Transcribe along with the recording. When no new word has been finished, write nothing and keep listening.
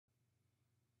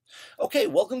Okay,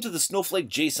 welcome to the Snowflake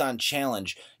JSON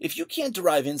challenge. If you can't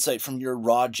derive insight from your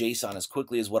raw JSON as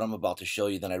quickly as what I'm about to show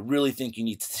you, then I really think you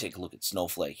need to take a look at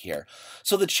Snowflake here.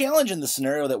 So the challenge in the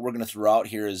scenario that we're going to throw out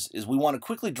here is we want to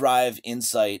quickly derive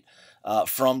insight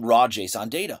from raw JSON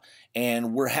data.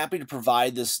 And we're happy to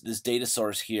provide this data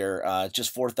source here,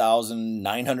 just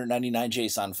 4,999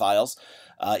 JSON files.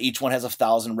 Each one has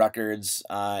 1,000 records,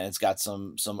 and it's got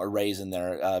some arrays in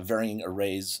there, varying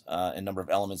arrays and number of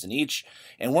elements in each.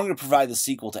 And we're going to provide the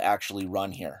SQL to actually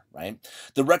run here, right?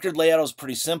 The record layout is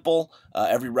pretty simple.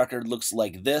 Every record looks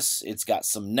like this. It's got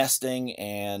some nesting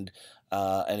and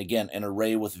again, an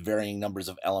array with varying numbers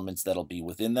of elements that'll be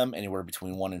within them, anywhere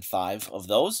between 1 and 5 of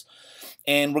those.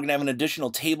 And we're going to have an additional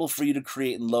table for you to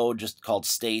create and load, just called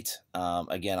state.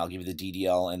 Again, I'll give you the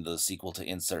DDL and the SQL to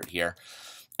insert here.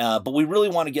 But we really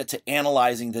want to get to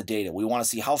analyzing the data. We want to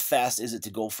see how fast is it to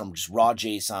go from just raw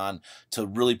JSON to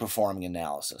really performing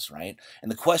analysis, right?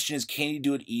 And the question is, can you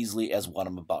do it easily as what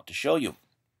I'm about to show you?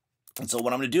 And so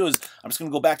what I'm going to do is I'm just going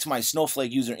to go back to my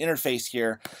Snowflake user interface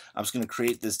here. I'm just going to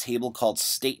create this table called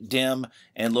statedim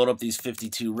and load up these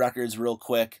 52 records real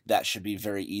quick. That should be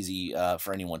very easy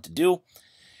for anyone to do.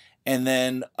 And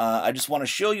then I just want to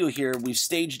show you here, we've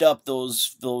staged up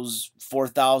those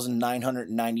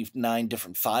 4,999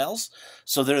 different files.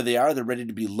 So there they are, they're ready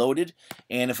to be loaded.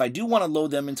 And if I do want to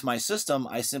load them into my system,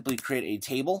 I simply create a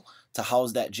table to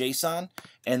house that JSON,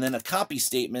 and then a copy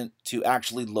statement to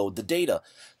actually load the data.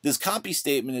 This copy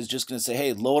statement is just going to say,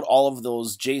 hey, load all of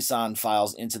those JSON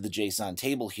files into the JSON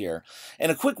table here.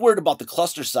 And a quick word about the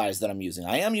cluster size that I'm using.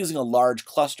 I am using a large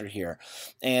cluster here.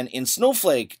 And in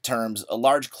Snowflake terms, a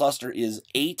large cluster is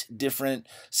 8 different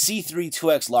C3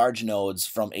 2x large nodes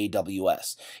from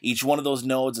AWS. Each one of those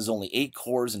nodes is only 8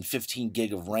 cores and 15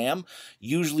 gig of RAM.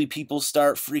 Usually people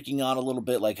start freaking out a little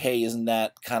bit like, hey, isn't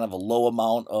that kind of a low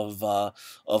amount of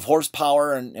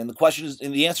horsepower? And the question is,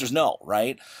 and the answer is no,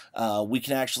 right? We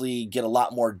can actually get a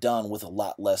lot more done with a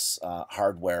lot less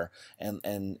hardware and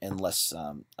less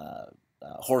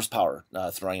horsepower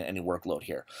throwing at any workload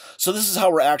here. So this is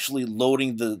how we're actually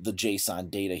loading the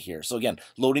JSON data here. So again,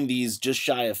 loading these just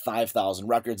shy of 5,000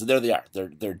 records. There they are.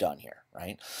 They're done here,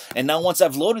 right? And now once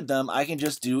I've loaded them, I can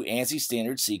just do ANSI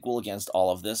standard SQL against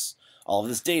all of this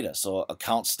data. So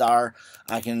account star,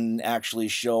 I can actually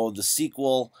show the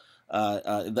SQL,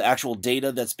 the actual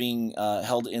data that's being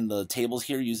held in the tables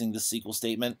here using this SQL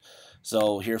statement.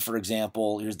 So here, for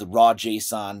example, here's the raw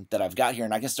JSON that I've got here,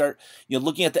 and I can start,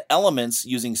 looking at the elements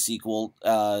using SQL.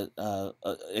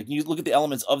 You look at the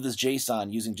elements of this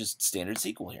JSON using just standard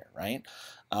SQL here, right?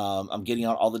 I'm getting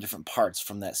out all the different parts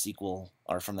from that SQL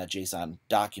or from that JSON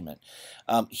document.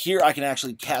 Here, I can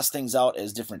actually cast things out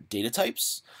as different data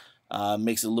types.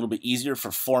 Makes it a little bit easier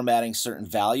for formatting certain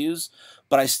values,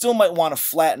 but I still might want to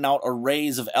flatten out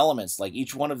arrays of elements. Like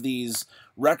each one of these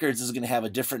records is going to have a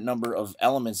different number of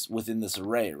elements within this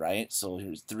array, right? So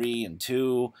here's 3 and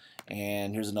 2,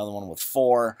 and here's another one with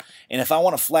 4. And if I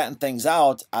want to flatten things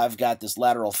out, I've got this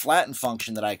lateral flatten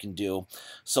function that I can do,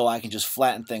 so I can just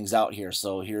flatten things out here.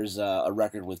 So here's a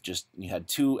record with just, you had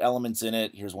 2 elements in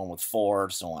it, here's one with 4,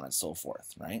 so on and so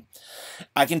forth, right?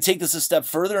 I can take this a step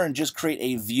further and just create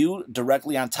a view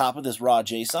directly on top of this raw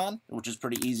JSON, which is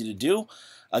pretty easy to do.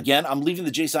 Again, I'm leaving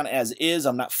the JSON as is.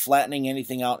 I'm not flattening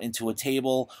anything out into a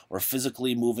table or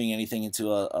physically moving anything into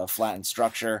a flattened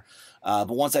structure. But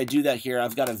once I do that here,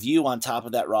 I've got a view on top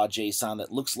of that raw JSON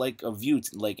that looks like a view,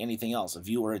 like anything else, a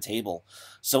view or a table.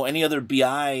 So any other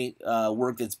BI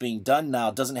work that's being done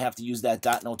now doesn't have to use that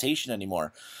dot notation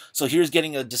anymore. So here's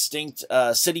getting a distinct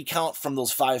city count from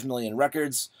those 5 million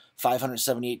records.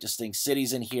 578 distinct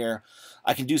cities in here.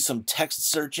 I can do some text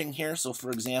searching here. So for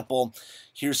example,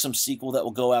 here's some SQL that will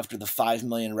go after the 5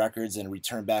 million records and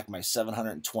return back my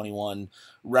 721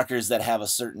 records that have a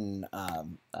certain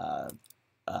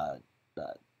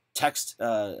text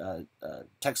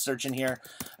search in here.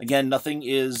 Again, nothing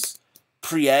is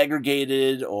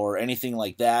pre-aggregated or anything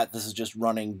like that. This is just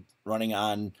running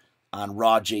on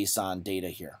raw JSON data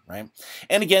here, right?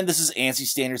 And again, this is ANSI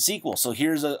standard SQL. So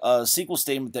here's a SQL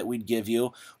statement that we'd give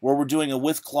you where we're doing a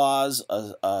with clause,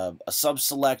 a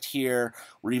sub-select here.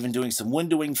 We're even doing some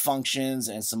windowing functions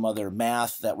and some other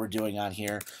math that we're doing on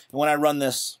here. And when I run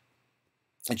this,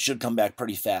 it should come back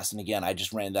pretty fast. And again, I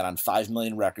just ran that on 5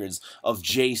 million records of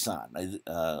JSON,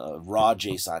 raw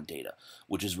JSON data,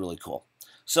 which is really cool.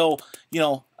 So,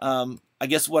 I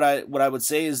guess what I would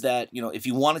say is that, if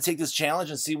you want to take this challenge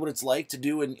and see what it's like to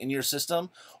do in your system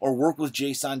or work with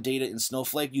JSON data in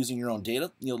Snowflake using your own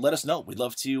data, let us know. We'd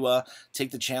love to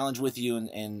take the challenge with you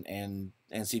and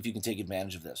see if you can take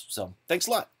advantage of this. So thanks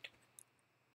a lot.